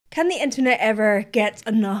Can the internet ever get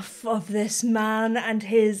enough of this man and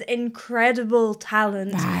his incredible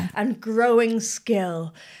talent and growing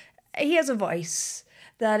skill? He has a voice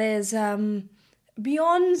that is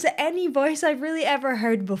beyond any voice I've really ever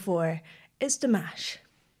heard before. It's Dimash.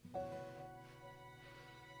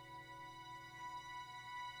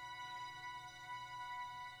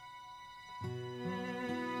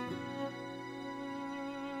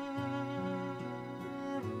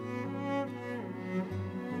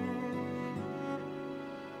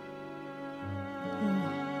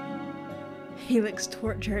 He looks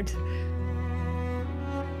tortured.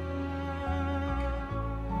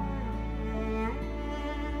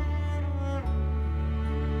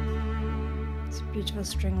 It's a beautiful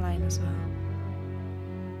string line as well.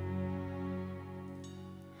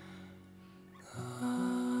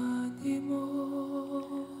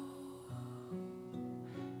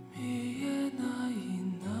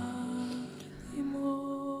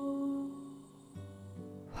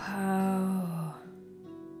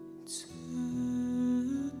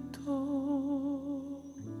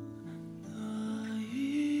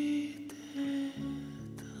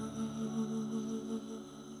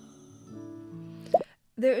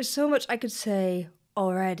 There is so much I could say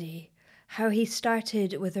already. How he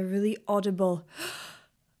started with a really audible,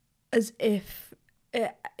 as if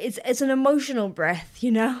it's an emotional breath,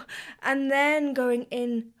 you know? And then going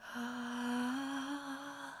in,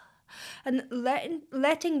 and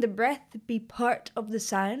letting the breath be part of the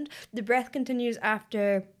sound. The breath continues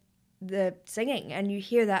after the singing, and you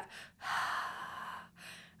hear that.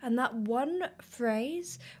 And that one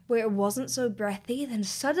phrase where it wasn't so breathy, then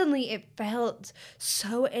suddenly it felt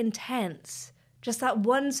so intense. Just that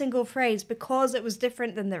one single phrase, because it was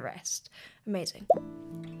different than the rest. Amazing.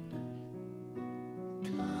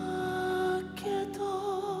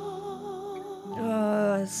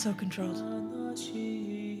 Oh, it's so controlled.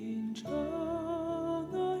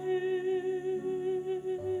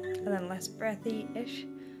 And then less breathy-ish.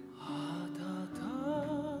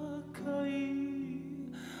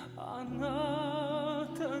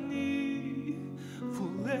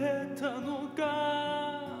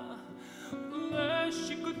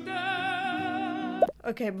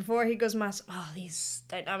 Okay, before he goes mass, these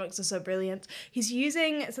dynamics are so brilliant. He's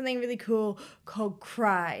using something really cool called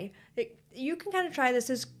cry. You can kind of try this.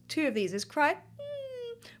 There's two of these. There's cry,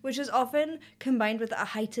 which is often combined with a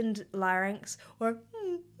heightened larynx, or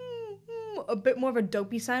a bit more of a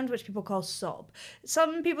dopey sound, which people call sob.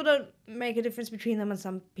 Some people don't make a difference between them and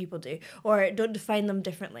some people do, or don't define them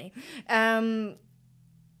differently.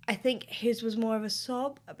 I think his was more of a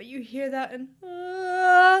sob, but you hear that and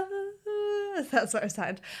that sort of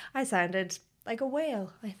sound. I sounded like a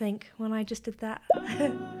whale, I think, when I just did that.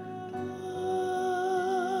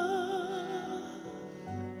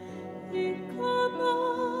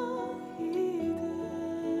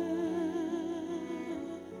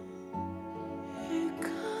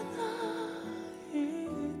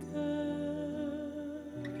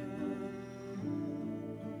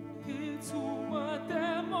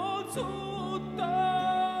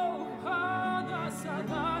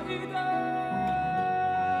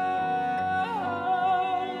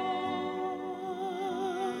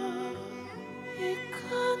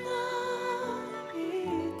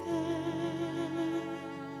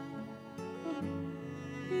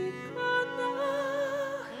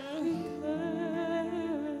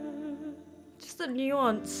 The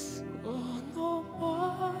nuance.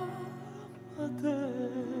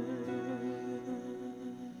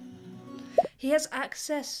 He has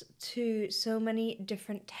access to so many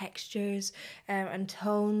different textures and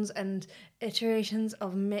tones and iterations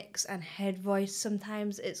of mix and head voice.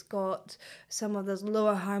 Sometimes it's got some of those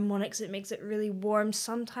lower harmonics. It makes it really warm.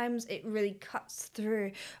 Sometimes it really cuts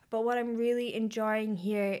through. But what I'm really enjoying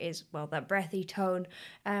here is, well, that breathy tone.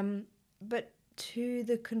 But to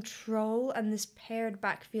the control and this pared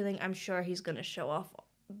back feeling, I'm sure he's going to show off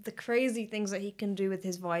the crazy things that he can do with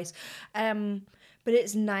his voice. But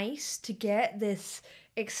it's nice to get this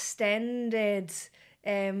extended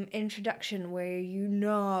introduction where you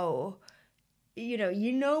know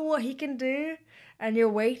what he can do and you're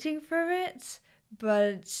waiting for it,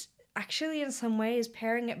 but actually in some ways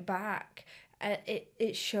paring it back,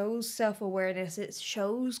 it shows self-awareness, it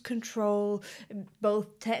shows control,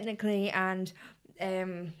 both technically and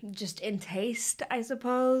just in taste, I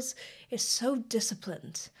suppose. It's so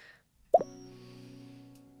disciplined.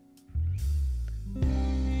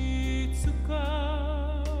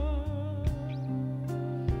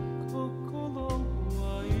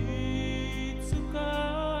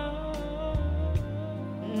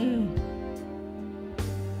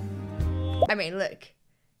 I mean, look,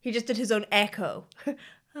 he just did his own echo.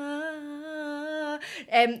 I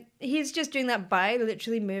He's just doing that by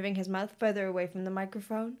literally moving his mouth further away from the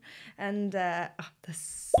microphone. And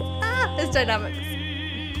this dynamics.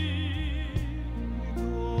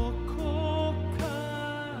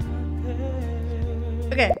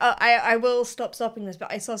 Okay, I will stop stopping this,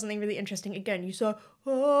 but I saw something really interesting. Again, you saw,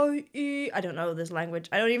 I don't know this language.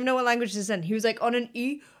 I don't even know what language this is in. He was like on an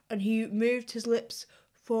E, and he moved his lips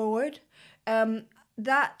forward.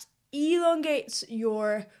 That elongates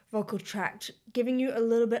your vocal tract, giving you a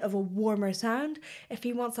little bit of a warmer sound. If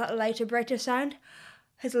he wants that lighter, brighter sound,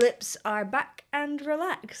 his lips are back and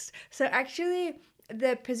relaxed. So actually,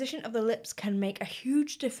 the position of the lips can make a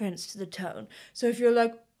huge difference to the tone. So if you're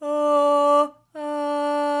like,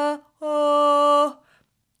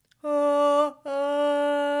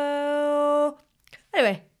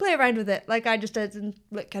 anyway, play around with it like I just did and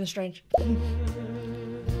look kind of strange.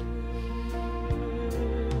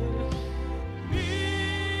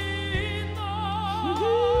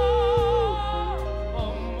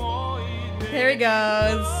 Here he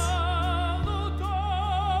goes.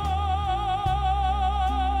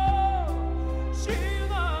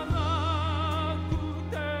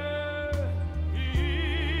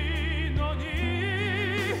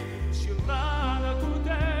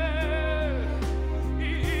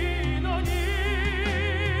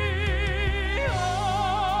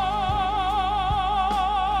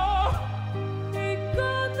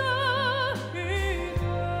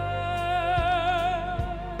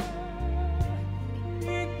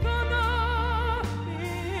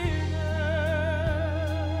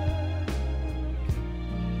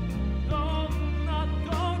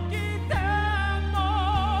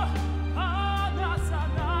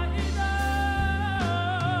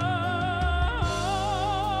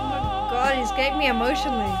 He's getting me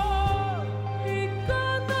emotionally.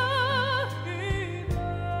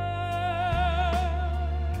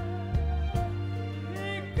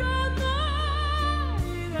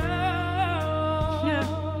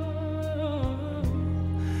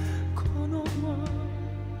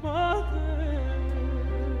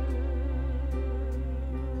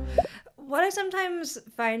 What I sometimes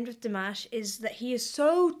find with Dimash is that he is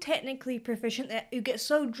so technically proficient that you get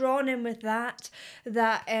so drawn in with that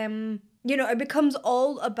you know, it becomes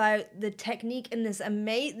all about the technique and this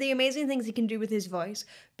the amazing things he can do with his voice.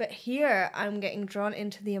 But here I'm getting drawn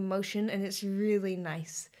into the emotion, and it's really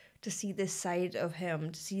nice to see this side of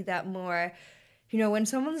him, to see that more, you know, when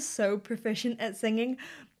someone's so proficient at singing,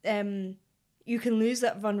 you can lose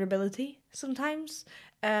that vulnerability sometimes.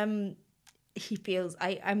 He feels,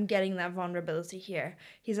 I'm getting that vulnerability here.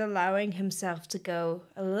 He's allowing himself to go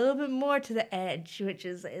a little bit more to the edge, which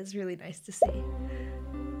is really nice to see.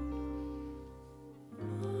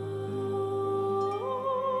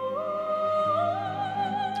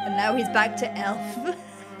 And now he's back to elf,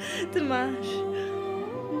 Dimash.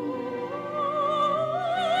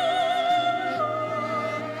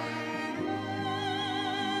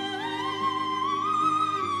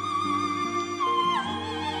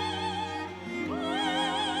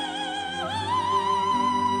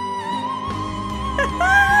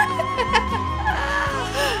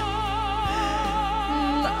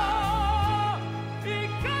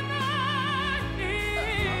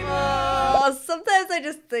 Sometimes I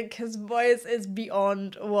just think his voice is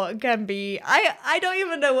beyond what can be. I don't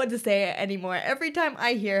even know what to say anymore. Every time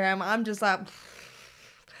I hear him, I'm just like,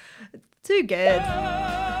 too good.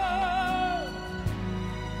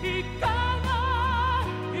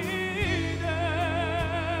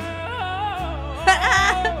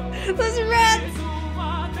 Those rats!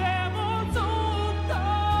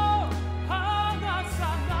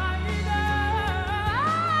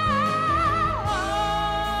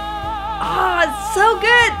 Oh, it's so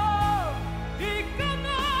good!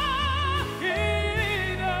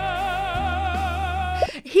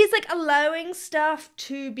 He's like allowing stuff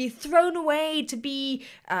to be thrown away, to be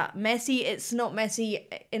messy. It's not messy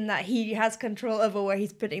in that he has control over where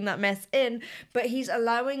he's putting that mess in, but he's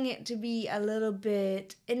allowing it to be a little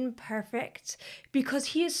bit imperfect because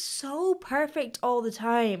he is so perfect all the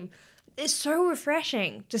time. It's so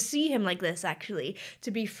refreshing to see him like this, actually,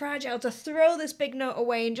 to be fragile, to throw this big note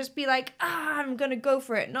away and just be like, I'm gonna go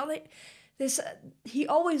for it. Not like this, he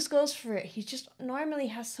always goes for it. He just normally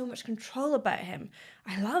has so much control about him.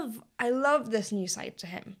 I love this new side to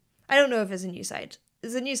him. I don't know if it's a new side.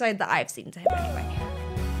 It's a new side that I've seen to him anyway.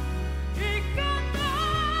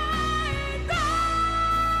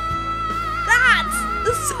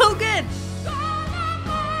 That's so good.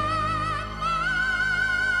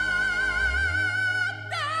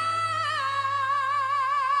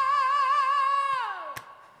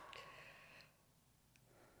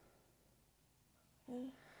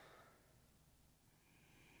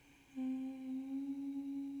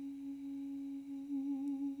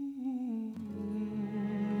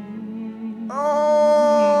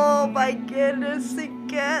 my goodness, it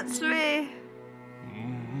gets me.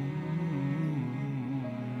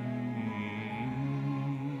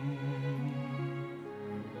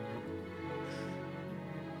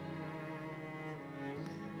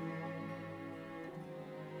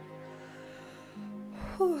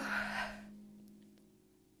 Whew.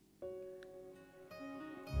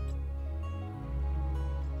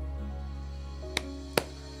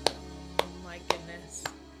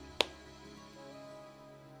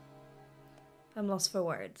 I'm lost for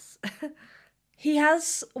words. He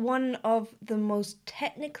has one of the most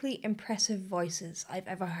technically impressive voices I've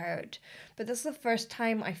ever heard. But this is the first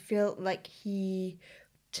time I feel like he,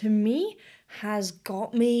 to me, has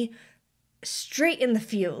got me straight in the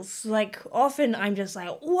feels. Like, often I'm just like,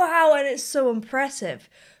 wow, and it's so impressive.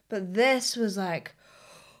 But this was like,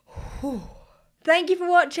 whew. Thank you for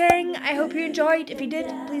watching. I hope you enjoyed. If you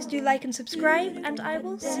did, please do like and subscribe, and I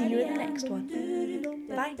will see you in the next one.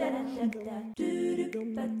 Bye.